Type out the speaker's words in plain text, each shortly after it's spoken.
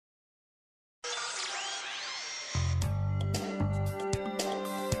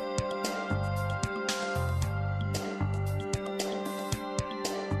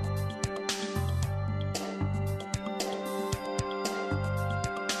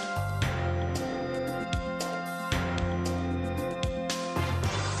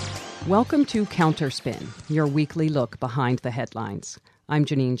Welcome to Counterspin, your weekly look behind the headlines. I'm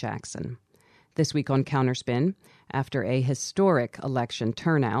Janine Jackson. This week on Counterspin, after a historic election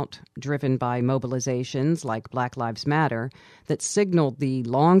turnout driven by mobilizations like Black Lives Matter that signaled the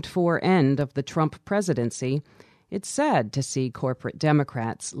longed-for end of the Trump presidency, it's sad to see corporate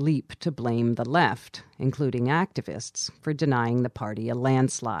Democrats leap to blame the left, including activists, for denying the party a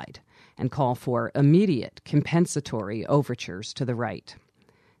landslide, and call for immediate compensatory overtures to the right.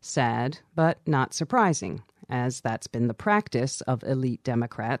 Sad, but not surprising, as that's been the practice of elite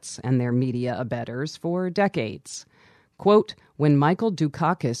Democrats and their media abettors for decades. Quote, when Michael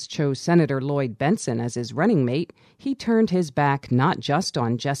Dukakis chose Senator Lloyd Bentsen as his running mate, he turned his back not just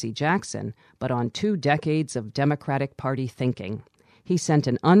on Jesse Jackson, but on 2 decades of Democratic Party thinking. He sent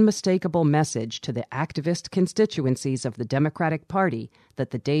an unmistakable message to the activist constituencies of the Democratic Party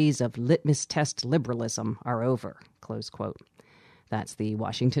that the days of litmus test liberalism are over, close quote. That's the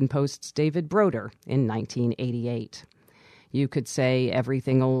Washington Post's David Broder in 1988. You could say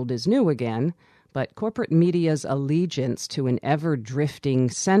everything old is new again, but corporate media's allegiance to an ever-drifting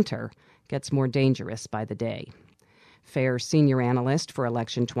center gets more dangerous by the day. FAIR senior analyst for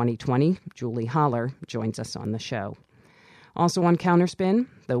election 2020, Julie Haller, joins us on the show. Also on Counterspin,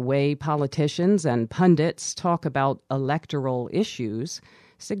 the way politicians and pundits talk about electoral issues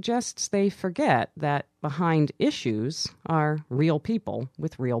suggests they forget that behind issues are real people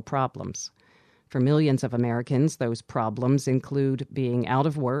with real problems. For millions of Americans, those problems include being out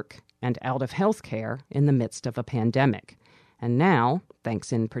of work and out of health care in the midst of a pandemic. And now,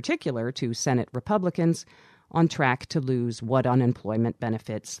 thanks in particular to Senate Republicans, on track to lose what unemployment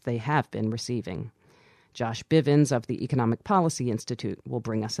benefits they have been receiving. Josh Bivens of the Economic Policy Institute will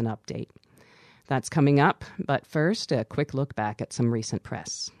bring us an update. That's coming up, but first, a quick look back at some recent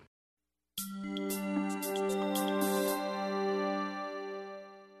press.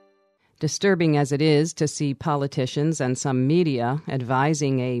 Disturbing as it is to see politicians and some media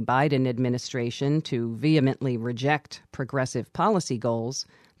advising a Biden administration to vehemently reject progressive policy goals,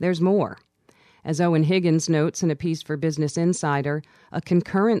 there's more. As Owen Higgins notes in a piece for Business Insider, a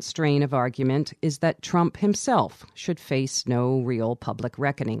concurrent strain of argument is that Trump himself should face no real public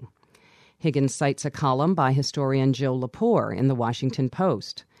reckoning. Higgins cites a column by historian Jill Lepore in The Washington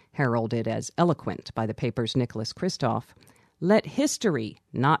Post, heralded as eloquent by the paper's Nicholas Kristof. Let history,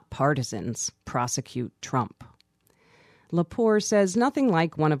 not partisans, prosecute Trump. Lepore says nothing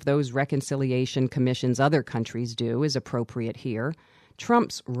like one of those reconciliation commissions other countries do is appropriate here.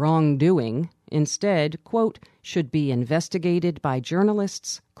 Trump's wrongdoing, instead, quote, should be investigated by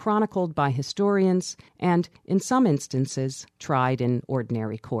journalists, chronicled by historians, and, in some instances, tried in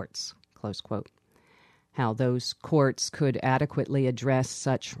ordinary courts. Close quote. How those courts could adequately address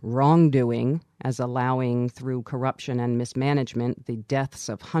such wrongdoing as allowing, through corruption and mismanagement, the deaths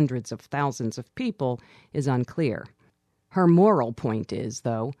of hundreds of thousands of people is unclear. Her moral point is,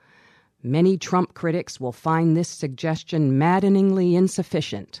 though, many Trump critics will find this suggestion maddeningly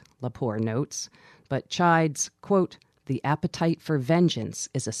insufficient, Lepore notes, but chides, quote, the appetite for vengeance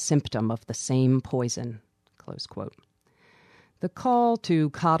is a symptom of the same poison, close quote. The call to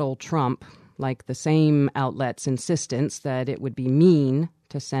coddle Trump, like the same outlet's insistence that it would be mean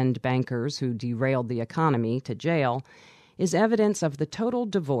to send bankers who derailed the economy to jail, is evidence of the total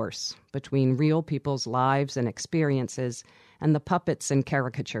divorce between real people's lives and experiences and the puppets and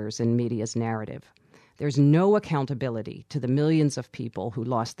caricatures in media's narrative. There's no accountability to the millions of people who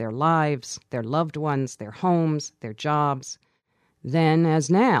lost their lives, their loved ones, their homes, their jobs. Then,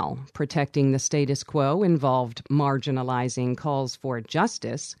 as now, protecting the status quo involved marginalizing calls for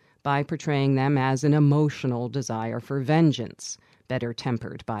justice by portraying them as an emotional desire for vengeance, better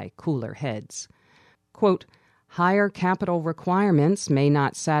tempered by cooler heads. Quote, higher capital requirements may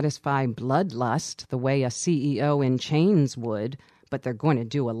not satisfy bloodlust the way a CEO in chains would, but they're going to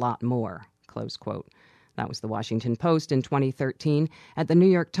do a lot more, close quote. That was the Washington Post in 2013. At the New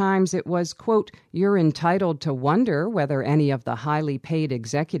York Times, it was, quote, you're entitled to wonder whether any of the highly paid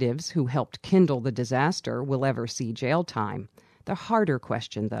executives who helped kindle the disaster will ever see jail time. The harder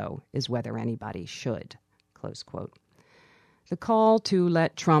question, though, is whether anybody should, close quote. The call to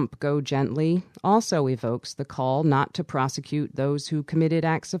let Trump go gently also evokes the call not to prosecute those who committed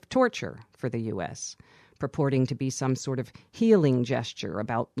acts of torture for the U.S., purporting to be some sort of healing gesture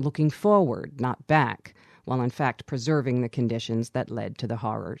about looking forward, not back, while in fact preserving the conditions that led to the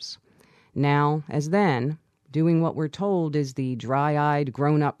horrors. Now, as then, doing what we're told is the dry-eyed,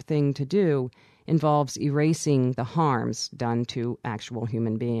 grown-up thing to do involves erasing the harms done to actual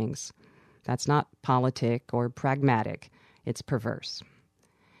human beings. That's not politic or pragmatic. It's perverse.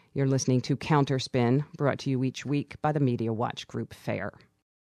 You're listening to Counterspin, brought to you each week by the Media Watch Group FAIR.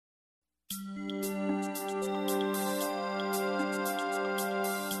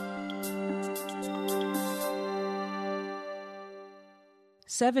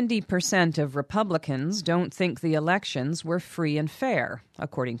 70% of Republicans don't think the elections were free and fair,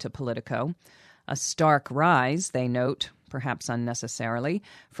 according to Politico. A stark rise, they note, perhaps unnecessarily,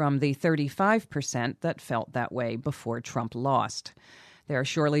 from the 35% that felt that way before Trump lost. There are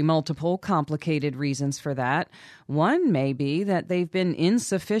surely multiple complicated reasons for that. One may be that they've been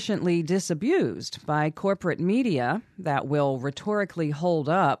insufficiently disabused by corporate media that will rhetorically hold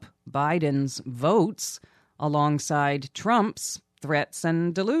up Biden's votes alongside Trump's threats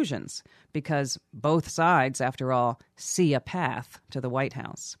and delusions, because both sides, after all, see a path to the White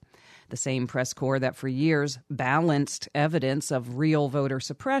House. The same press corps that for years balanced evidence of real voter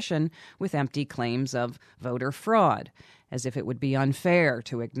suppression with empty claims of voter fraud, as if it would be unfair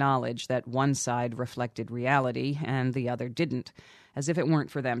to acknowledge that one side reflected reality and the other didn't, as if it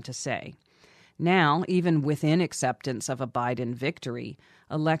weren't for them to say. Now, even within acceptance of a Biden victory,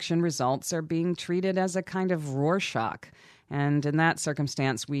 election results are being treated as a kind of Rorschach. And in that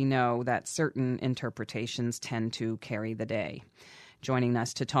circumstance, we know that certain interpretations tend to carry the day. Joining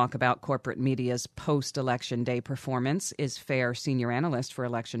us to talk about corporate media's post-election day performance is FAIR senior analyst for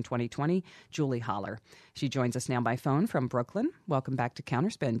Election 2020, Julie Haller. She joins us now by phone from Brooklyn. Welcome back to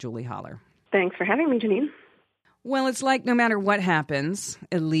Counterspin, Julie Haller. Thanks for having me, Janine. Well, it's like no matter what happens,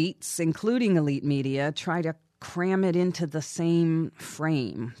 elites, including elite media, try to cram it into the same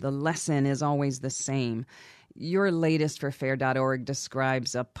frame. The lesson is always the same. Your latest for FAIR.org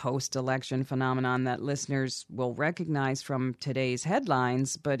describes a post-election phenomenon that listeners will recognize from today's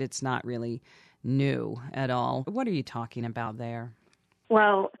headlines, but it's not really new at all. What are you talking about there?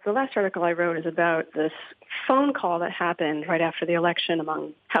 Well, the last article I wrote is about this phone call that happened right after the election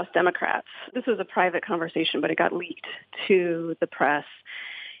among House Democrats. This was a private conversation, but it got leaked to the press,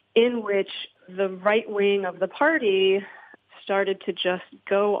 in which the right wing of the party started to just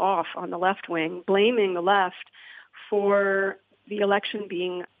go off on the left wing, blaming the left for the election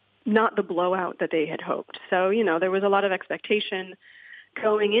being not the blowout that they had hoped. So, there was a lot of expectation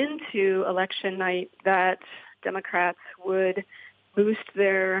going into election night that Democrats would boost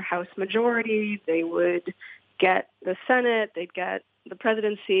their House majority, they would get the Senate, they'd get the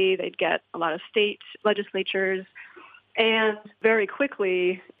presidency, they'd get a lot of state legislatures. And very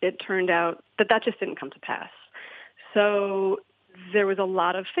quickly, it turned out that just didn't come to pass. So there was a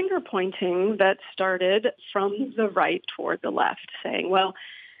lot of finger pointing that started from the right toward the left, saying, well,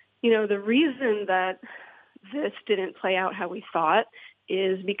 the reason that this didn't play out how we thought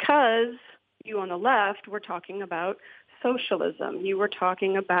is because you on the left were talking about socialism. You were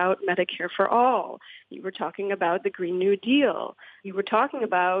talking about Medicare for all. You were talking about the Green New Deal. You were talking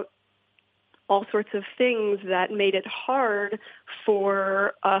about all sorts of things that made it hard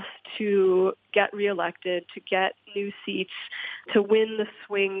for us to get reelected, to get new seats, to win the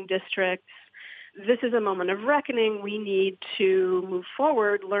swing districts. This is a moment of reckoning. We need to move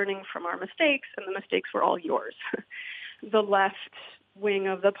forward, learning from our mistakes, and the mistakes were all yours. The left wing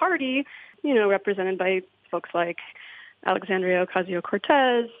of the party, represented by folks like Alexandria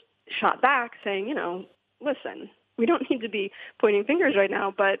Ocasio-Cortez, shot back saying, listen, we don't need to be pointing fingers right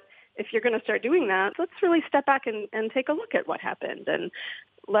now, but if you're going to start doing that, let's really step back and take a look at what happened. And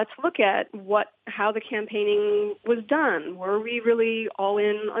let's look at how the campaigning was done. Were we really all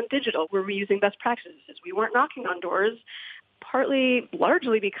in on digital? Were we using best practices? We weren't knocking on doors,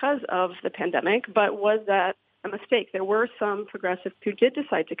 largely because of the pandemic, but was that a mistake? There were some progressives who did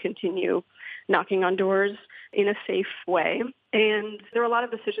decide to continue knocking on doors in a safe way. And there were a lot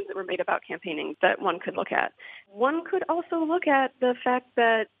of decisions that were made about campaigning that one could look at. One could also look at the fact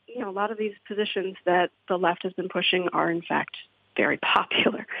that, a lot of these positions that the left has been pushing are, in fact, very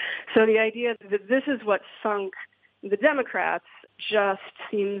popular. So the idea that this is what sunk the Democrats just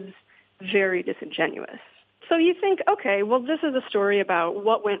seems very disingenuous. So you think, okay, well, this is a story about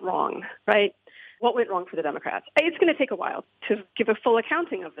what went wrong, right? What went wrong for the Democrats? It's going to take a while to give a full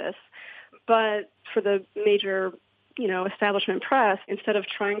accounting of this, but for the major establishment press, instead of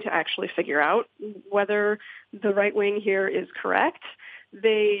trying to actually figure out whether the right wing here is correct,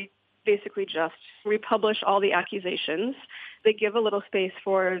 they basically just republish all the accusations. They give a little space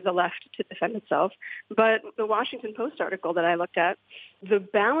for the left to defend itself. But the Washington Post article that I looked at, the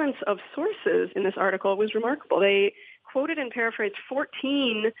balance of sources in this article was remarkable. They quoted and paraphrased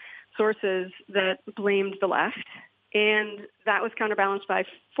 14 sources that blamed the left, and that was counterbalanced by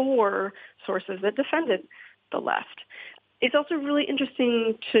 4 sources that defended the left. It's also really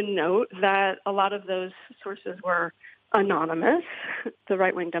interesting to note that a lot of those sources were anonymous. The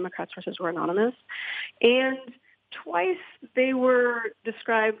right-wing Democrat sources were anonymous. And twice they were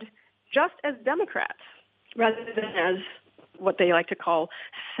described just as Democrats rather than as what they like to call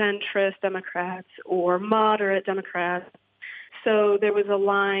centrist Democrats or moderate Democrats. So there was a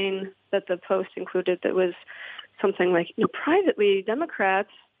line that the Post included that was something like, privately, Democrats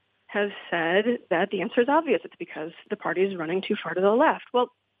have said that the answer is obvious. It's because the party is running too far to the left. Well,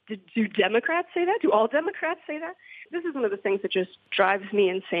 do Democrats say that? Do all Democrats say that? This is one of the things that just drives me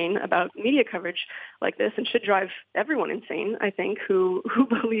insane about media coverage like this, and should drive everyone insane, I think, who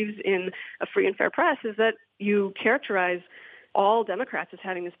believes in a free and fair press, is that you characterize all Democrats as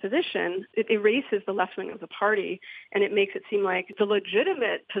having this position. It erases the left wing of the party, and it makes it seem like the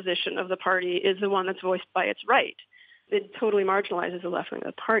legitimate position of the party is the one that's voiced by its right. It totally marginalizes the left wing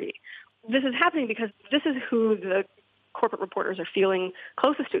of the party. This is happening because this is who the corporate reporters are feeling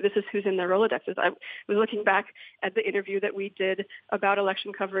closest to. This is who's in their Rolodexes. I was looking back at the interview that we did about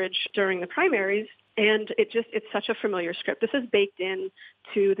election coverage during the primaries, and it's such a familiar script. This is baked in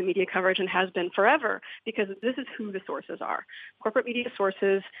to the media coverage and has been forever, because this is who the sources are. Corporate media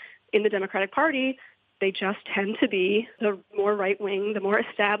sources in the Democratic Party, they just tend to be the more right-wing, the more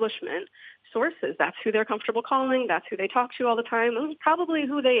establishment sources. That's who they're comfortable calling. That's who they talk to all the time. And probably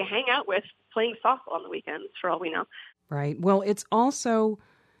who they hang out with playing softball on the weekends, for all we know. Right. Well, it's also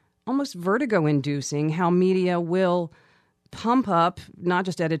almost vertigo-inducing how media will pump up, not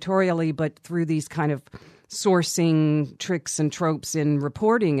just editorially, but through these kind of sourcing tricks and tropes in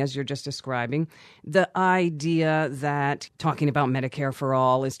reporting, as you're just describing, the idea that talking about Medicare for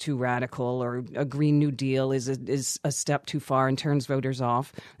all is too radical, or a Green New Deal is a step too far and turns voters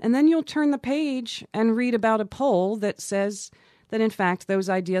off. And then you'll turn the page and read about a poll that says that, in fact, those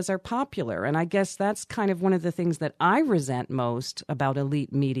ideas are popular. And I guess that's kind of one of the things that I resent most about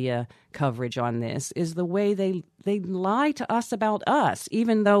elite media coverage on this, is the way they lie to us about us,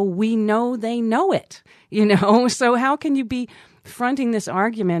 even though we know they know it, So how can you be fronting this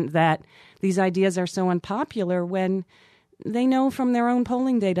argument that these ideas are so unpopular when they know from their own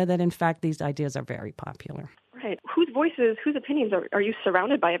polling data that, in fact, these ideas are very popular? Right. Whose voices, whose opinions are you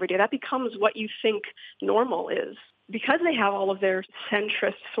surrounded by every day? That becomes what you think normal is. Because they have all of their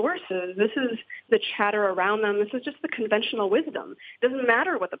centrist sources, this is the chatter around them. This is just the conventional wisdom. It doesn't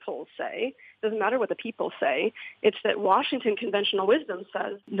matter what the polls say. It doesn't matter what the people say. It's that Washington conventional wisdom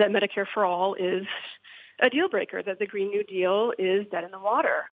says that Medicare for all is a deal breaker, that the Green New Deal is dead in the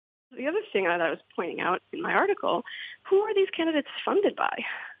water. The other thing that I was pointing out in my article, who are these candidates funded by?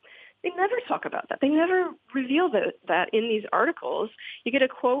 They never talk about that. They never reveal that in these articles. You get a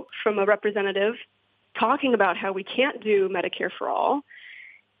quote from a representative talking about how we can't do Medicare for all,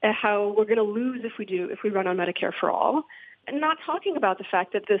 and how we're going to lose if we run on Medicare for all, and not talking about the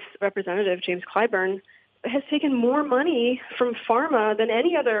fact that this representative, James Clyburn, has taken more money from pharma than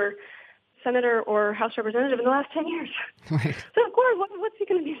any other senator or House representative in the last 10 years. Right. So, of course, what's he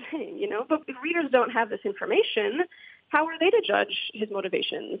going to be saying, But if readers don't have this information, how are they to judge his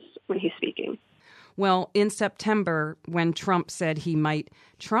motivations when he's speaking? Well, in September, when Trump said he might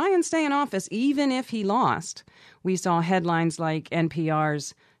try and stay in office even if he lost, we saw headlines like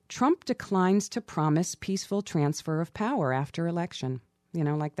NPR's "Trump declines to promise peaceful transfer of power after election."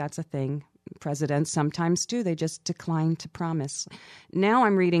 Like that's a thing. Presidents sometimes do. They just decline to promise. Now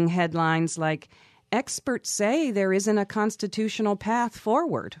I'm reading headlines like, "Experts say there isn't a constitutional path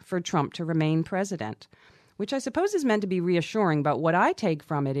forward for Trump to remain president," which I suppose is meant to be reassuring. But what I take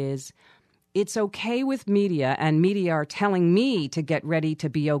from it is, it's okay with media, and media are telling me to get ready to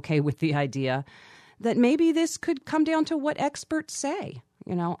be okay with the idea that maybe this could come down to what experts say.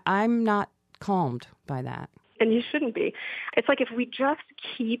 I'm not calmed by that. And you shouldn't be. It's like if we just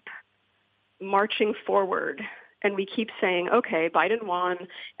keep marching forward and we keep saying, okay, Biden won,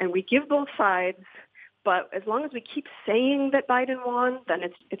 and we give both sides, but as long as we keep saying that Biden won, then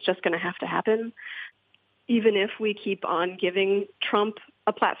it's just going to have to happen. Even if we keep on giving Trump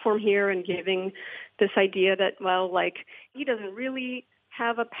a platform here and giving this idea that, he doesn't really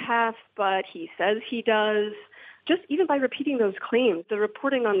have a path, but he says he does. Just even by repeating those claims, the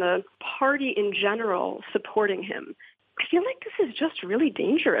reporting on the party in general supporting him, I feel like this is just really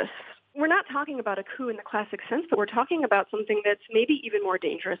dangerous. We're not talking about a coup in the classic sense, but we're talking about something that's maybe even more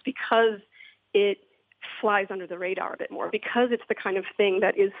dangerous because it flies under the radar a bit more, because it's the kind of thing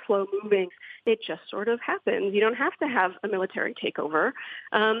that is slow moving. It just sort of happens. You don't have to have a military takeover.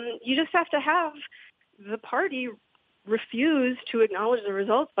 You just have to have the party refuse to acknowledge the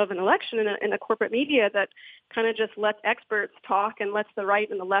results of an election in a corporate media that kind of just lets experts talk and lets the right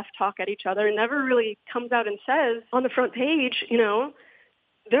and the left talk at each other and never really comes out and says on the front page,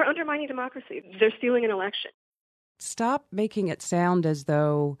 they're undermining democracy. They're stealing an election. Stop making it sound as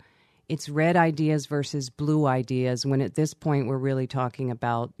though it's red ideas versus blue ideas, when at this point we're really talking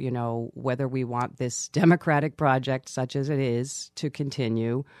about, whether we want this democratic project, such as it is, to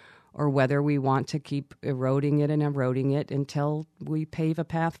continue, or whether we want to keep eroding it until we pave a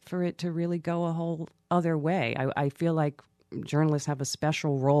path for it to really go a whole other way. I feel like journalists have a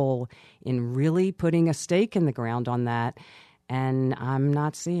special role in really putting a stake in the ground on that, and I'm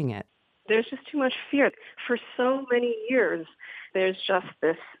not seeing it. There's just too much fear. For so many years, there's just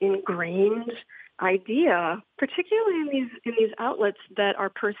this ingrained idea, particularly in these outlets that are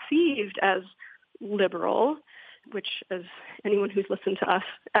perceived as liberal, which, as anyone who's listened to us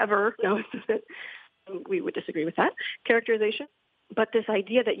ever knows, that we would disagree with that characterization. But this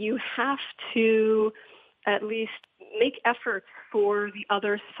idea that you have to at least make efforts for the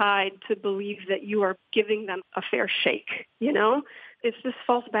other side to believe that you are giving them a fair shake, It's this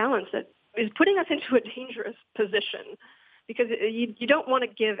false balance that is putting us into a dangerous position because you don't want to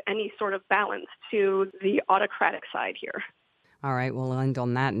give any sort of balance to the autocratic side here. All right, we'll end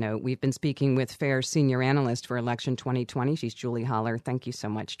on that note. We've been speaking with FAIR's senior analyst for election 2020. She's Julie Haller. Thank you so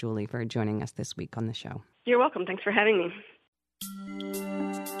much, Julie, for joining us this week on the show. You're welcome. Thanks for having me.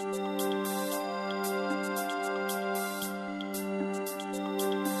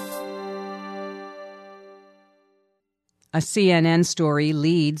 A CNN story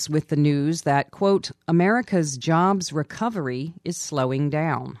leads with the news that, quote, America's jobs recovery is slowing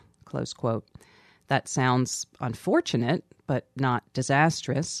down, close quote. That sounds unfortunate, but not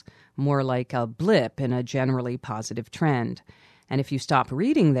disastrous, more like a blip in a generally positive trend. And if you stop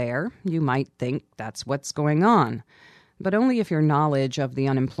reading there, you might think that's what's going on. But only if your knowledge of the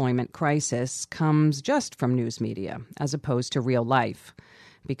unemployment crisis comes just from news media, as opposed to real life.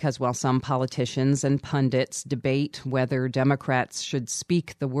 Because while some politicians and pundits debate whether Democrats should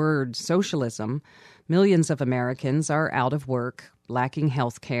speak the word socialism, millions of Americans are out of work, lacking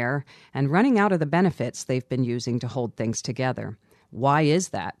health care, and running out of the benefits they've been using to hold things together. Why is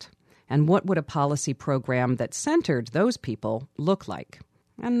that? And what would a policy program that centered those people look like?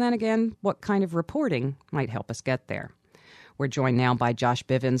 And then again, what kind of reporting might help us get there? We're joined now by Josh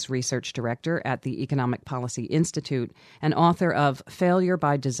Bivens, Research Director at the Economic Policy Institute and author of Failure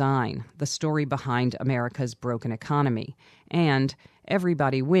by Design, The Story Behind America's Broken Economy, and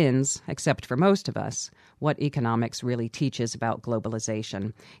Everybody Wins, Except for Most of Us, What Economics Really Teaches About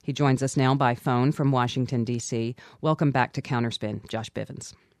Globalization. He joins us now by phone from Washington, D.C. Welcome back to Counterspin, Josh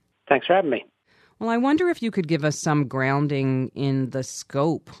Bivens. Thanks for having me. Well, I wonder if you could give us some grounding in the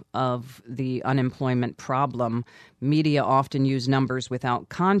scope of the unemployment problem. Media often use numbers without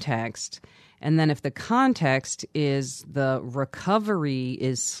context. And then if the context is the recovery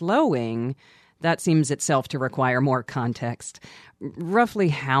is slowing, that seems itself to require more context. Roughly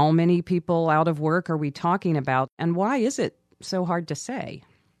how many people out of work are we talking about, and why is it so hard to say?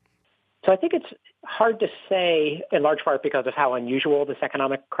 So I think it's hard to say in large part because of how unusual this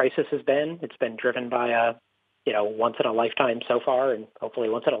economic crisis has been. It's been driven by a, once in a lifetime so far and hopefully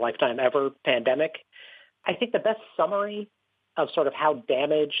once in a lifetime ever pandemic. I think the best summary of sort of how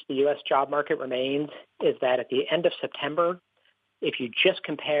damaged the U.S. job market remains is that at the end of September, if you just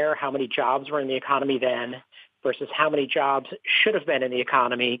compare how many jobs were in the economy then versus how many jobs should have been in the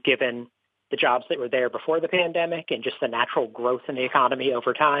economy given the jobs that were there before the pandemic and just the natural growth in the economy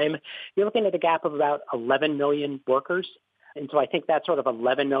over time, you're looking at a gap of about 11 million workers. And so I think that sort of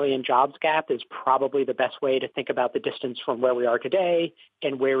 11 million jobs gap is probably the best way to think about the distance from where we are today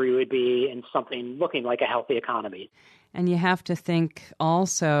and where we would be in something looking like a healthy economy. And you have to think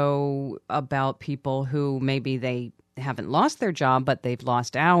also about people who maybe they haven't lost their job, but they've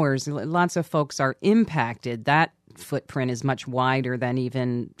lost hours. Lots of folks are impacted. That footprint is much wider than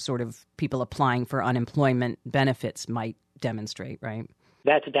even sort of people applying for unemployment benefits might demonstrate, right?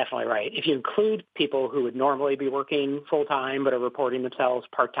 That's definitely right. If you include people who would normally be working full-time but are reporting themselves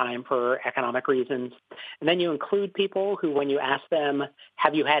part-time for economic reasons, and then you include people who, when you ask them,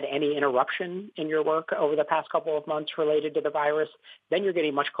 have you had any interruption in your work over the past couple of months related to the virus, then you're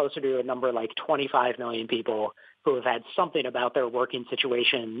getting much closer to a number like 25 million people who have had something about their working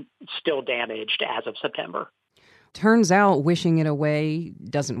situation still damaged as of September. Turns out wishing it away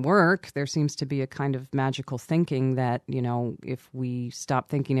doesn't work. There seems to be a kind of magical thinking that, if we stop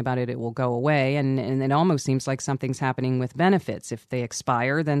thinking about it, it will go away. And it almost seems like something's happening with benefits. If they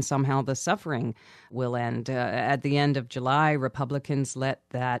expire, then somehow the suffering will end. At the end of July, Republicans let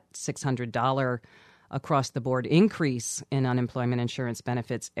that $600 across-the-board increase in unemployment insurance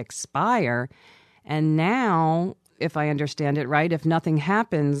benefits expire. And now, if I understand it right, if nothing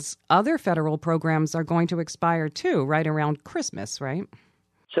happens, other federal programs are going to expire too, right around Christmas, right?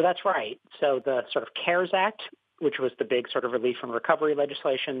 So that's right. So the sort of CARES Act, which was the big sort of relief and recovery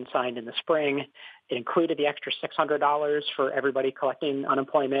legislation signed in the spring, it included the extra $600 for everybody collecting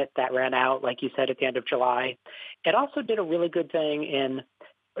unemployment. That ran out, like you said, at the end of July. It also did a really good thing in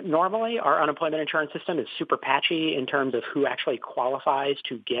Normally, our unemployment insurance system is super patchy in terms of who actually qualifies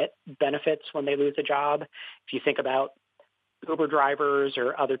to get benefits when they lose a job. If you think about Uber drivers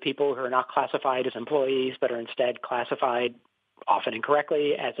or other people who are not classified as employees but are instead classified, often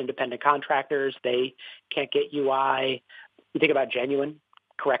incorrectly, as independent contractors, they can't get UI. You think about genuine,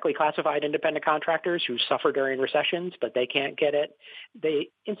 correctly classified independent contractors who suffer during recessions, but they can't get it. They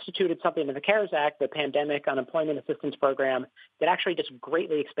instituted something in the CARES Act, the Pandemic Unemployment Assistance Program, that actually just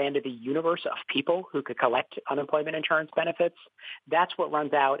greatly expanded the universe of people who could collect unemployment insurance benefits. That's what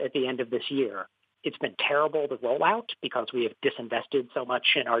runs out at the end of this year. It's been terrible to roll out because we have disinvested so much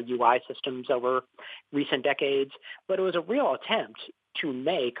in our UI systems over recent decades, but it was a real attempt to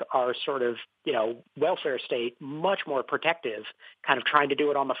make our sort of, welfare state much more protective, kind of trying to do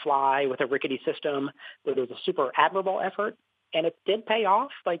it on the fly with a rickety system. But it was a super admirable effort, and it did pay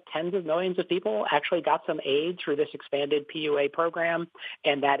off. Like tens of millions of people actually got some aid through this expanded PUA program,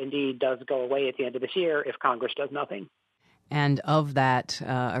 and that indeed does go away at the end of this year if Congress does nothing. And of that,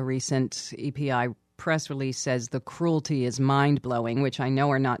 a recent EPI press release says the cruelty is mind-blowing, which I know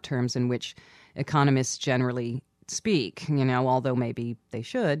are not terms in which economists generally speak, although maybe they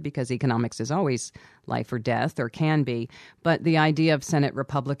should, because economics is always life or death, or can be. But the idea of Senate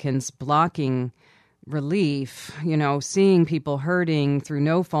Republicans blocking relief, seeing people hurting through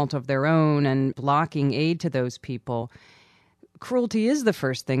no fault of their own and blocking aid to those people, cruelty is the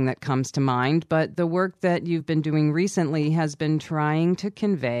first thing that comes to mind. But the work that you've been doing recently has been trying to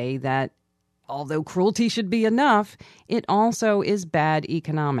convey that although cruelty should be enough, it also is bad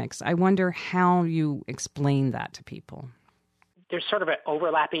economics. I wonder how you explain that to people. There's sort of an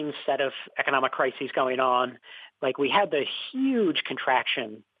overlapping set of economic crises going on. Like we had the huge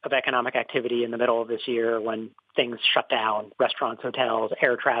contraction of economic activity in the middle of this year when things shut down, restaurants, hotels,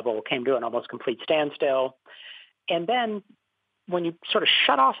 air travel came to an almost complete standstill. And then when you sort of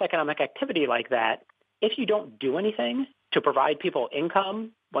shut off economic activity like that, if you don't do anything to provide people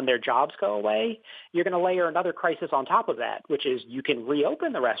income when their jobs go away, you're going to layer another crisis on top of that, which is you can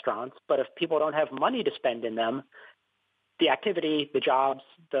reopen the restaurants, but if people don't have money to spend in them, the activity, the jobs,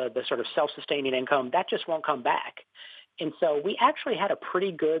 the sort of self-sustaining income, that just won't come back. And so we actually had a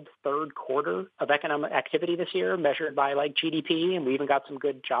pretty good third quarter of economic activity this year measured by like GDP, and we even got some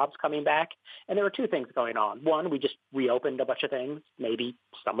good jobs coming back. And there were two things going on. One, we just reopened a bunch of things, maybe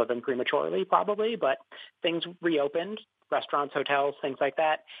some of them prematurely probably, but things reopened, restaurants, hotels, things like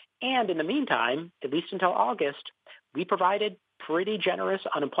that. And in the meantime, at least until August, we provided pretty generous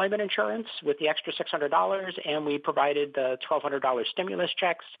unemployment insurance with the extra $600, and we provided the $1,200 stimulus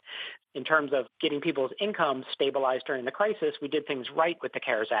checks. In terms of getting people's income stabilized during the crisis, we did things right with the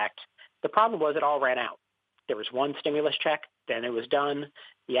CARES Act. The problem was it all ran out. There was one stimulus check, then it was done.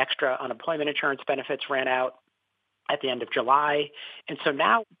 The extra unemployment insurance benefits ran out at the end of July. And so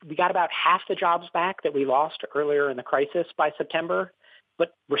now we got about half the jobs back that we lost earlier in the crisis by September.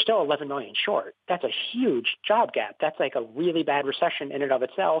 But we're still 11 million short. That's a huge job gap. That's like a really bad recession in and of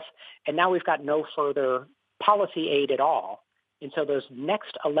itself. And now we've got no further policy aid at all. And so those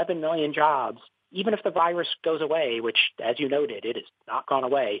next 11 million jobs, even if the virus goes away, which, as you noted, it has not gone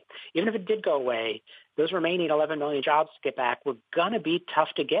away, even if it did go away, those remaining 11 million jobs to get back were going to be tough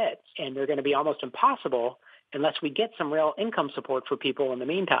to get. And they're going to be almost impossible unless we get some real income support for people in the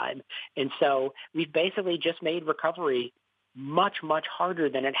meantime. And so we've basically just made recovery much, much harder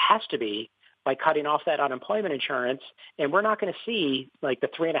than it has to be by cutting off that unemployment insurance. And we're not going to see like the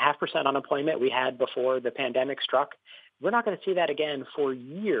 3.5% unemployment we had before the pandemic struck. We're not going to see that again for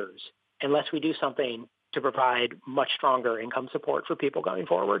years unless we do something to provide much stronger income support for people going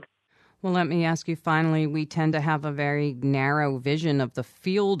forward. Well, let me ask you finally, we tend to have a very narrow vision of the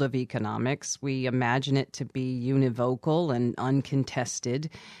field of economics. We imagine it to be univocal and uncontested.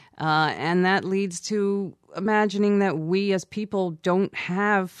 And that leads to imagining that we as people don't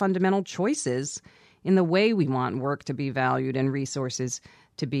have fundamental choices in the way we want work to be valued and resources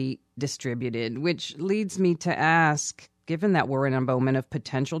to be distributed, which leads me to ask, given that we're in a moment of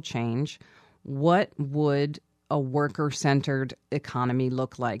potential change, what would a worker-centered economy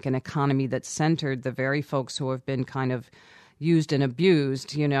look like? An economy that centered the very folks who have been kind of used and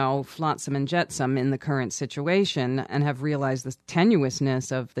abused, flotsam and jetsam in the current situation, and have realized the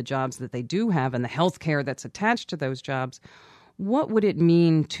tenuousness of the jobs that they do have and the health care that's attached to those jobs. What would it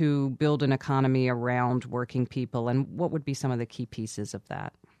mean to build an economy around working people, and what would be some of the key pieces of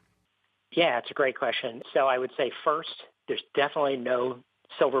that? Yeah, it's a great question. So I would say first, there's definitely no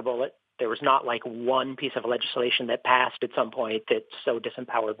silver bullet. There was not like one piece of legislation that passed at some point that so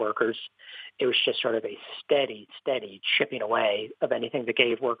disempowered workers. It was just sort of a steady chipping away of anything that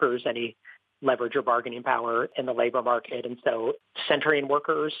gave workers any leverage or bargaining power in the labor market. And so centering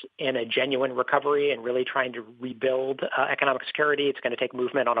workers in a genuine recovery and really trying to rebuild economic security, it's going to take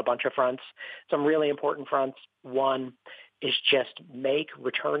movement on a bunch of fronts. Some really important fronts. One is just make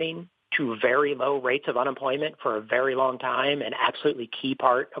returning to very low rates of unemployment for a very long time an absolutely key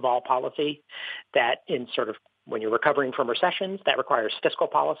part of all policy. That in sort of when you're recovering from recessions, that requires fiscal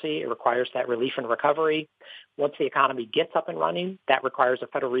policy. It requires that relief and recovery. Once the economy gets up and running, that requires a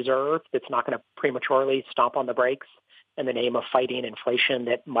Federal Reserve that's not going to prematurely stomp on the brakes in the name of fighting inflation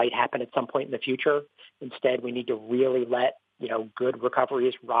that might happen at some point in the future. Instead, we need to really let, good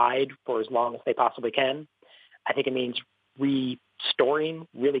recoveries ride for as long as they possibly can. I think it means restoring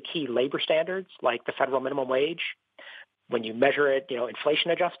really key labor standards like the federal minimum wage. When you measure it,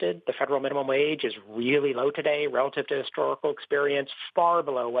 inflation adjusted, the federal minimum wage is really low today relative to historical experience, far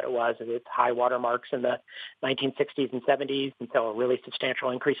below what it was at its high water marks in the 1960s and 70s. And so a really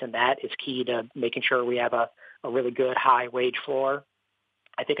substantial increase in that is key to making sure we have a really good high wage floor.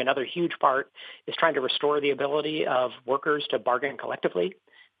 I think another huge part is trying to restore the ability of workers to bargain collectively.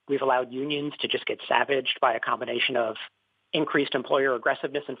 We've allowed unions to just get savaged by a combination of increased employer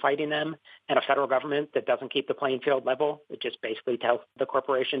aggressiveness in fighting them and a federal government that doesn't keep the playing field level. It just basically tells the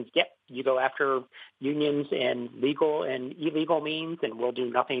corporations, yep, you go after unions in legal and illegal means and we'll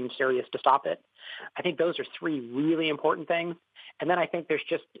do nothing serious to stop it. I think those are three really important things. And then I think there's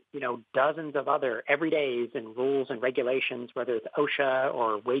just, dozens of other everydays and rules and regulations, whether it's OSHA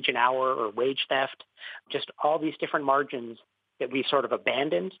or wage and hour or wage theft, just all these different margins that we sort of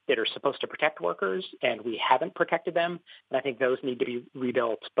abandoned that are supposed to protect workers, and we haven't protected them. And I think those need to be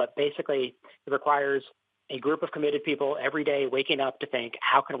rebuilt. But basically, it requires a group of committed people every day waking up to think,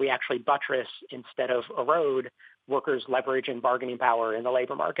 how can we actually buttress instead of erode workers' leverage and bargaining power in the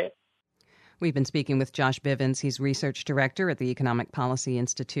labor market? We've been speaking with Josh Bivens. He's research director at the Economic Policy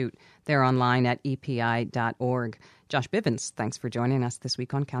Institute. They're online at epi.org. Josh Bivens, thanks for joining us this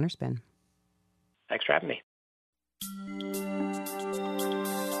week on Counterspin. Thanks for having me.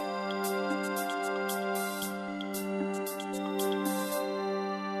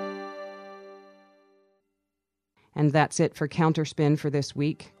 And that's it for Counterspin for this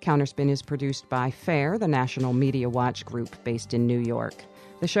week. Counterspin is produced by FAIR, the National Media Watch group based in New York.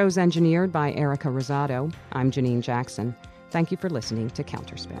 The show's engineered by Erica Rosado. I'm Janine Jackson. Thank you for listening to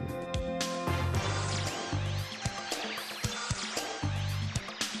Counterspin.